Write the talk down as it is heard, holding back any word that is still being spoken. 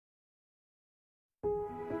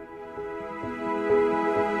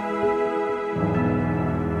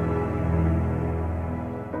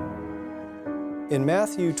In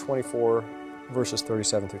Matthew 24, verses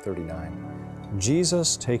 37 through 39,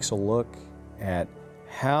 Jesus takes a look at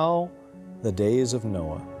how the days of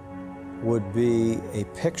Noah would be a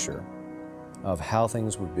picture of how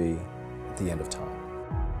things would be at the end of time.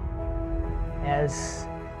 As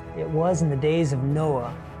it was in the days of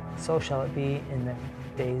Noah, so shall it be in the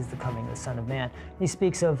days of the coming of the Son of Man. He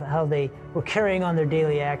speaks of how they were carrying on their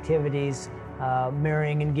daily activities,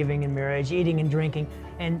 marrying and giving in marriage, eating and drinking,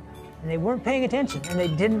 and they weren't paying attention, and they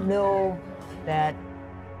didn't know that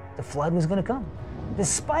the flood was going to come,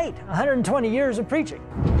 despite 120 years of preaching.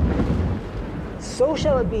 So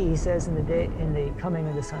shall it be, he says, in the coming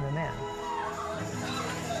of the Son of Man.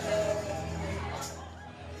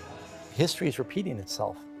 History is repeating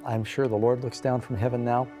itself. I'm sure the Lord looks down from heaven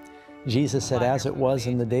now. Jesus said, as it was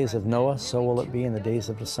in the days of Noah, so will it be in the days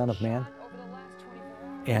of the Son of Man.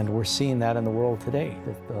 And we're seeing that in the world today,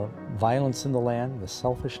 the violence in the land, the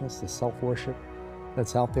selfishness, the self-worship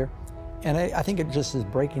that's out there. And I think it just is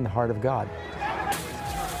breaking the heart of God.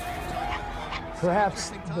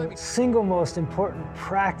 Perhaps the single most important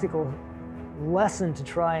practical lesson to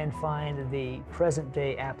try and find the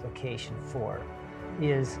present-day application for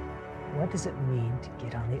is, what does it mean to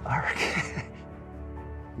get on the ark?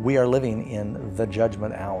 We are living in the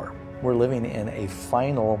judgment hour. We're living in a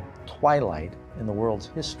final twilight in the world's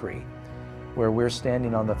history where we're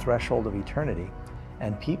standing on the threshold of eternity,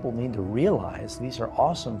 and people need to realize these are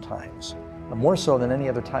awesome times, more so than any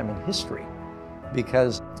other time in history,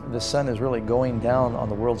 because the sun is really going down on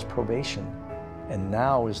the world's probation, and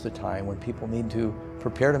now is the time when people need to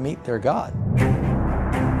prepare to meet their God.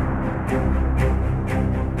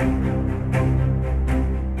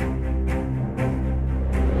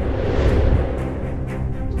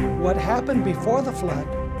 What happened before the flood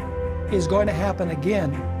is going to happen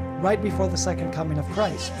again right before the second coming of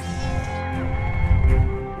Christ.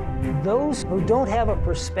 Those who don't have a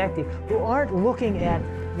perspective, who aren't looking at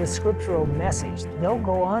the scriptural message, they'll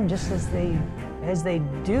go on just as they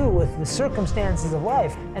do with the circumstances of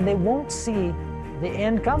life, and they won't see the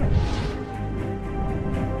end coming.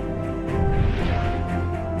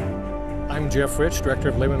 I'm Jeff Rich, Director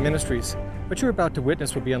of Layman Ministries. What you're about to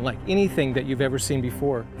witness will be unlike anything that you've ever seen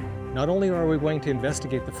before. Not only are we going to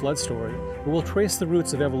investigate the flood story, but we'll trace the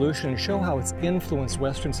roots of evolution and show how it's influenced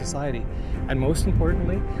Western society. And most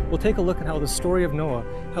importantly, we'll take a look at how the story of Noah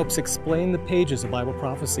helps explain the pages of Bible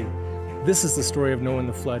prophecy. This is the story of Noah and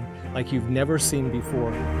the flood like you've never seen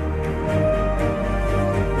before.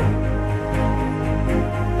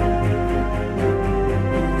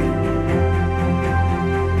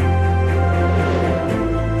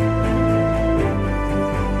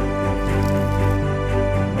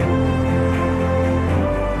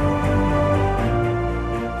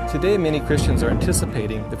 Today, many Christians are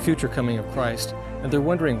anticipating the future coming of Christ, and they're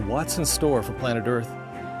wondering what's in store for planet Earth.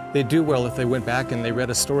 They'd do well if they went back and they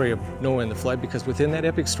read a story of Noah and the flood, because within that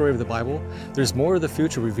epic story of the Bible, there's more of the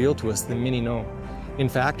future revealed to us than many know. In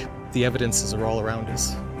fact, the evidences are all around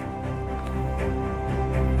us.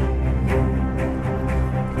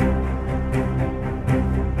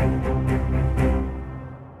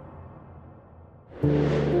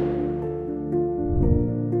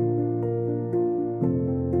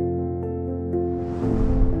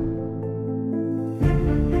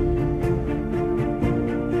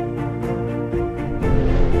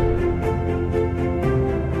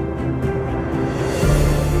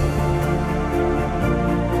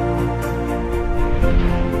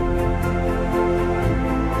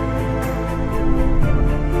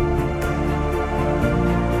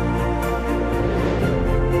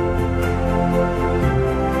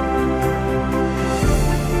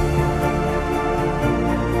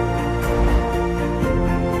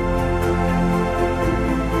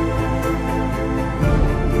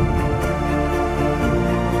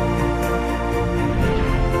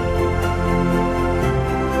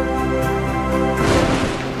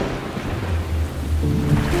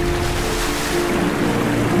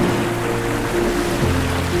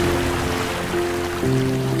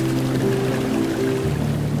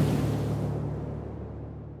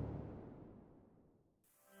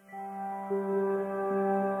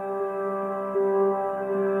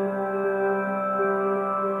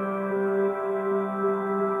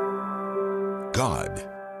 God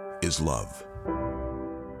is love.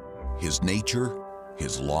 His nature,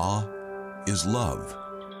 His law, is love.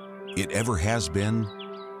 It ever has been,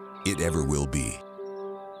 it ever will be.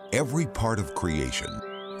 Every part of creation,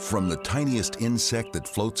 from the tiniest insect that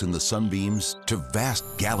floats in the sunbeams to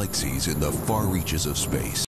vast galaxies in the far reaches of space,